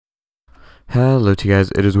Hello to you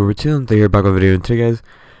guys, it is Robert2 and they're back with a video, and today guys,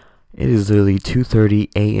 it is literally 2:30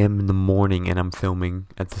 a.m. in the morning and I'm filming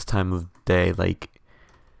at this time of day. Like,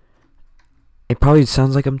 it probably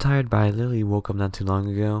sounds like I'm tired, but I literally woke up not too long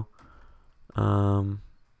ago.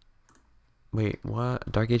 Wait,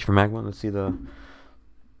 what? Dark Age for Magma,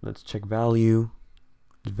 let's check value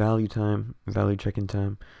time, value check-in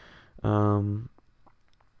time,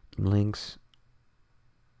 links,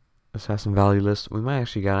 assassin value list. We might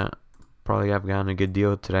actually probably have gotten a good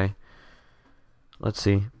deal today. Let's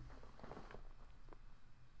see.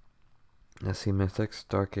 Let's see, Mythics,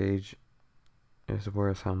 Dark Age is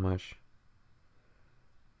worth how much?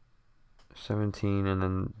 17, and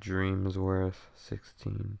then Dream is worth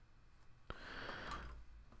 16.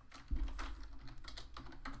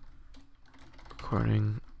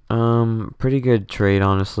 Recording. Pretty good trade,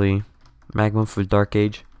 honestly. Magma for Dark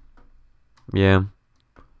Age. Yeah.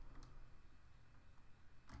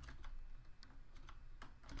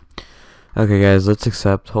 Okay, guys, let's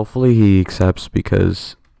accept. Hopefully he accepts,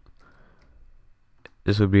 because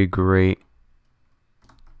this would be great.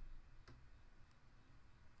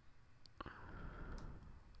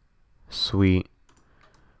 Sweet.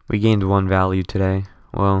 We gained 1 value today.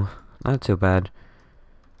 Well, not so bad.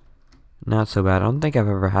 Not so bad. I don't think I've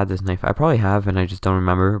ever had this knife. I probably have, and I just don't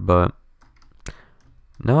remember, but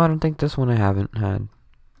no, I don't think this one I haven't had.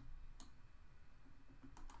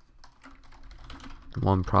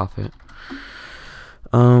 1 profit.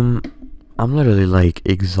 I'm literally like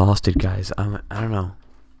exhausted, guys. I don't know.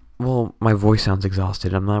 Well, my voice sounds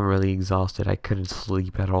exhausted. I'm not really exhausted. I couldn't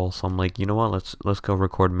sleep at all, so I'm like, you know what? Let's go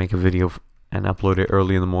record, make a video, and upload it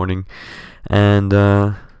early in the morning. And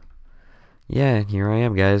yeah, here I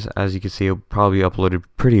am, guys. As you can see, I'll probably uploaded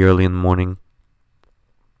pretty early in the morning.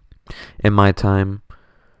 In my time,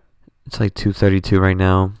 it's like 2:32 right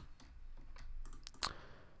now.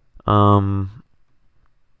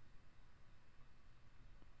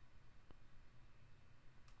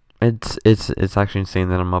 It's actually insane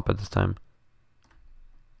that I'm up at this time.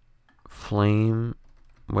 Flame.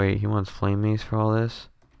 Wait, he wants flame mace for all this?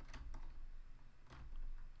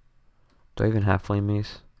 Do I even have flame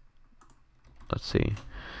mace? Let's see.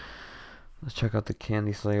 Let's check out the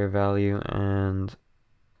Candy Slayer value and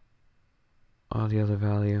all the other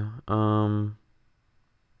value. I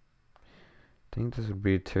think this would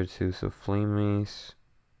be a tier 2, so flame mace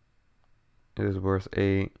is worth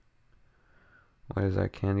 8. What is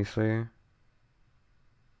that? Candy Slayer?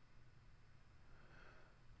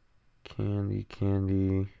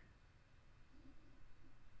 Candy.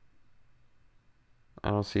 I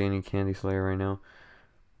don't see any Candy Slayer right now.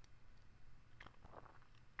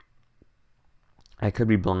 I could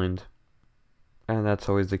be blind, and that's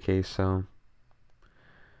always the case. So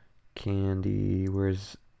Candy,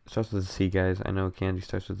 starts with a C, guys. I know Candy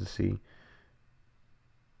starts with a C.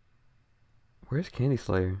 Where's Candy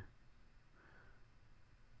Slayer?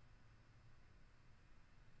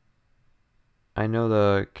 I know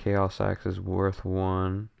the Chaos Axe is worth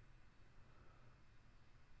 1.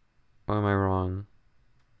 Or am I wrong?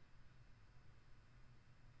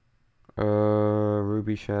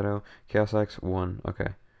 Ruby Shadow, Chaos Axe 1.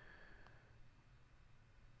 Okay.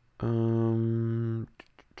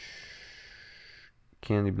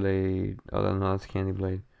 Candy Blade. Oh, no, that's Candy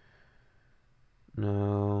Blade.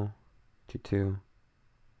 No, T2.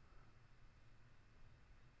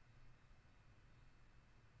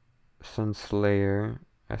 Sun Slayer.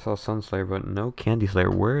 I saw Sun Slayer, but no Candy Slayer.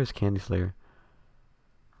 Where is Candy Slayer?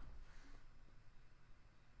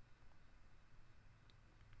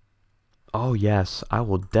 Oh, yes. I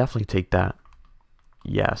will definitely take that.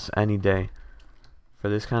 Yes, any day. For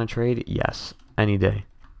this kind of trade, yes. Any day.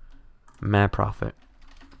 Mad profit.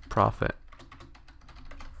 Profit.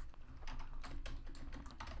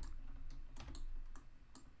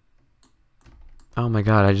 Oh my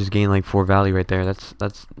god, I just gained like 4 value right there.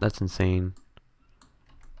 That's insane.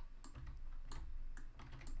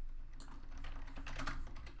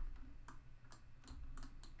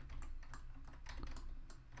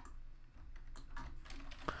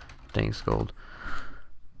 Thanks, gold.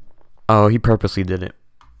 Oh, he purposely did it.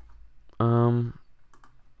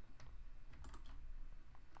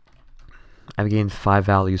 I've gained 5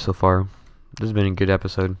 value so far. This has been a good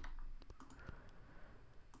episode.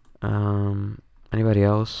 Anybody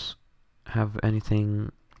else have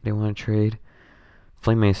anything they want to trade?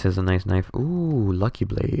 Flame Mace is a nice knife. Ooh, Lucky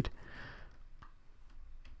Blade.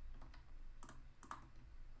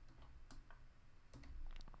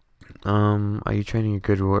 Are you trading your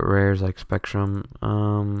good rares like Spectrum?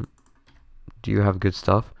 Do you have good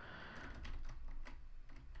stuff?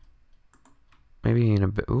 Maybe in a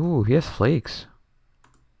bit. Ooh, he has flakes.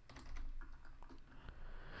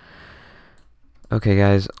 Okay,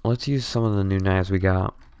 guys, let's use some of the new knives we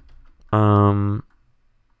got. By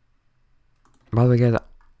the way, guys,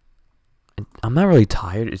 I'm not really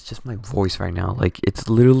tired. It's just my voice right now. Like, it's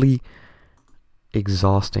literally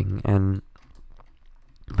exhausting, and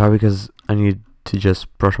probably because I need to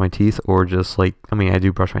just brush my teeth, or just like, I mean, I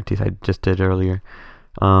do brush my teeth. I just did earlier.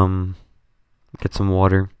 Get some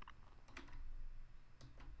water.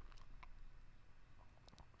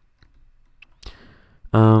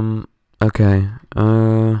 Okay.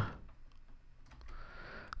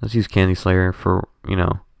 Let's use Candy Slayer for,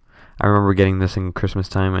 I remember getting this in Christmas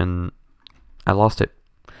time and I lost it.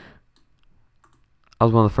 I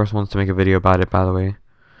was one of the first ones to make a video about it, by the way.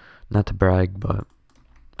 Not to brag, but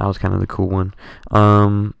I was kind of the cool one.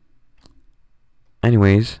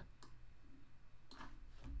 Anyways.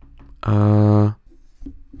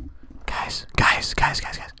 Guys.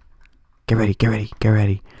 Get ready.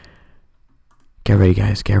 Get ready,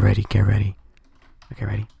 guys. Get ready. Okay,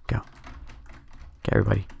 ready? Go. Okay,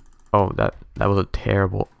 everybody. Oh, that was a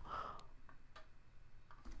terrible.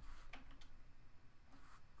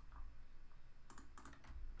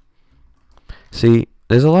 See,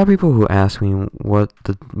 there's a lot of people who ask me what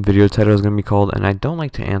the video title is going to be called, and I don't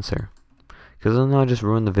like to answer, because then I'll just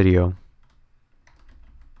ruin the video.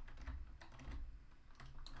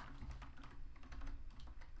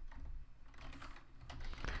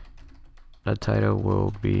 The title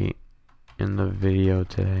will be in the video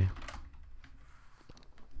today.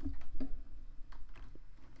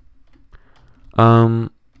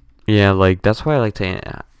 Yeah, like, that's why I like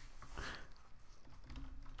to...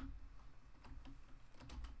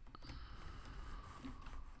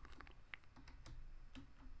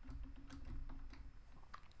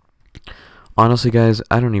 Honestly, guys,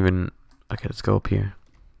 I don't even... Okay, let's go up here.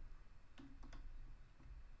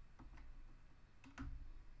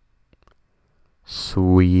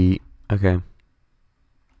 Sweet. Okay.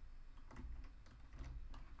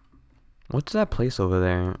 What's that place over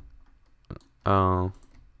there? Oh.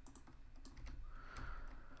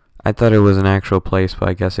 I thought it was an actual place, but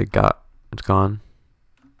I guess it's gone.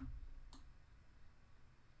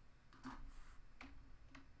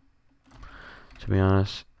 To be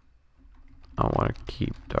honest, I want to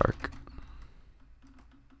keep dark.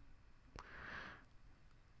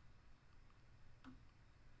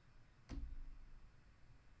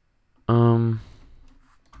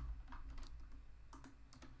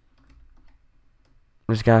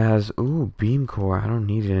 This guy has, ooh, beam core. I don't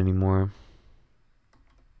need it anymore.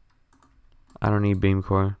 I don't need beam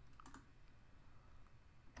core.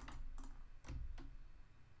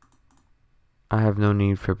 I have no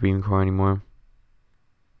need for beam core anymore.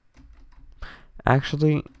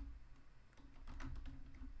 Actually,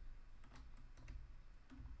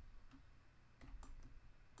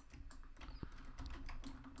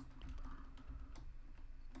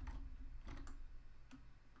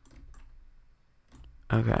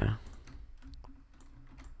 okay.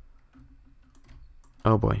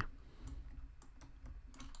 Oh boy.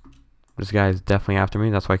 This guy is definitely after me.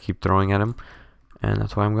 That's why I keep throwing at him. And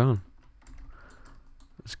that's why I'm going.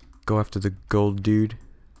 Let's go after the gold dude.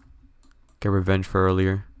 Get revenge for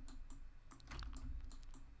earlier.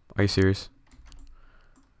 Are you serious?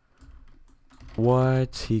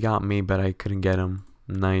 What? He got me, but I couldn't get him.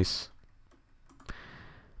 Nice.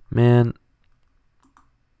 Man.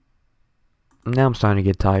 Now I'm starting to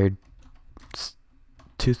get tired. It's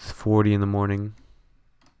 2:40 in the morning.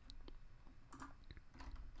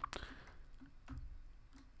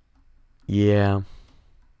 Yeah.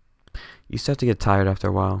 You start to get tired after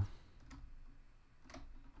a while.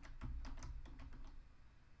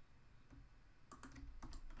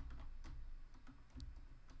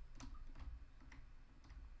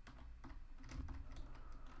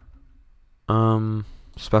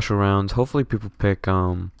 Special rounds. Hopefully people pick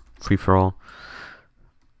free for all.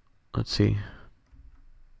 Let's see.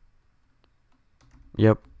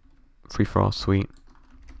 Yep. Free for all, sweet.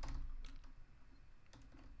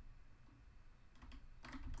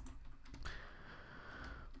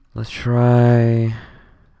 Let's try.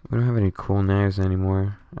 We don't have any cool knives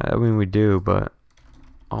anymore. I mean, we do, but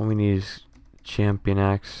all we need is champion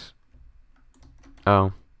axe.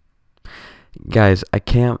 Oh. Guys, I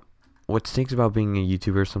can't. What stinks about being a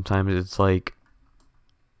YouTuber sometimes, it's like,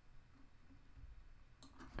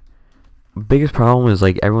 biggest problem is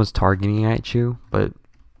like everyone's targeting at you, but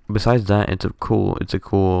besides that, it's a cool, and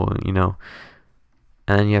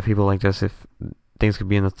then you have people like this. If things could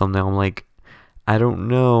be in the thumbnail, I'm like, I don't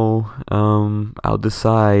know, I'll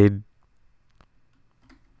decide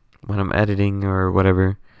when I'm editing or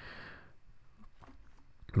whatever.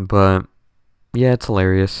 But yeah, it's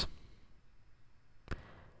hilarious.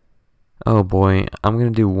 Oh boy, I'm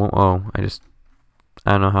gonna do one. Oh, I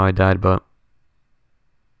don't know how I died, but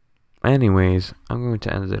anyways, I'm going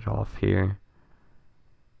to end it off here.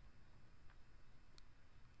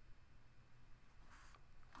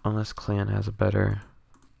 Unless Clan has a better.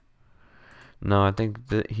 No, I think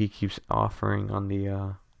that he keeps offering on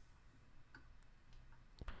the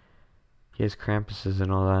he has Krampuses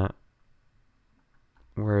and all that.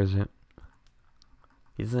 Where is it?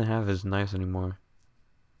 He doesn't have his knives anymore.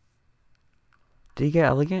 Did he get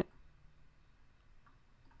elegant?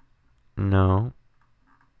 No.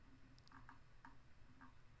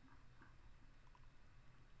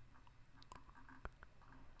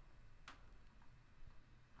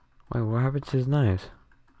 Wait, what happened to his knives?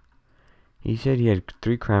 He said he had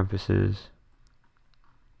 3 Krampuses.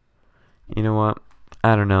 You know what?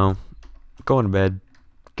 I don't know. Going to bed.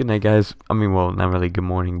 Good night, guys. I mean, well, not really good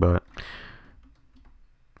morning, but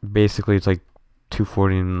basically it's like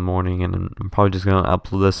 2:40 in the morning, and I'm probably just gonna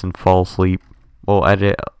upload this and fall asleep. Well,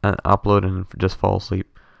 edit, upload, and just fall asleep.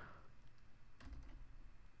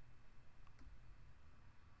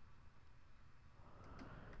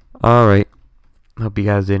 Alright. Hope you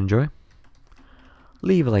guys did enjoy.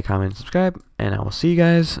 Leave a like, comment, subscribe, and I will see you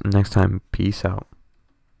guys next time. Peace out.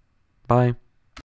 Bye.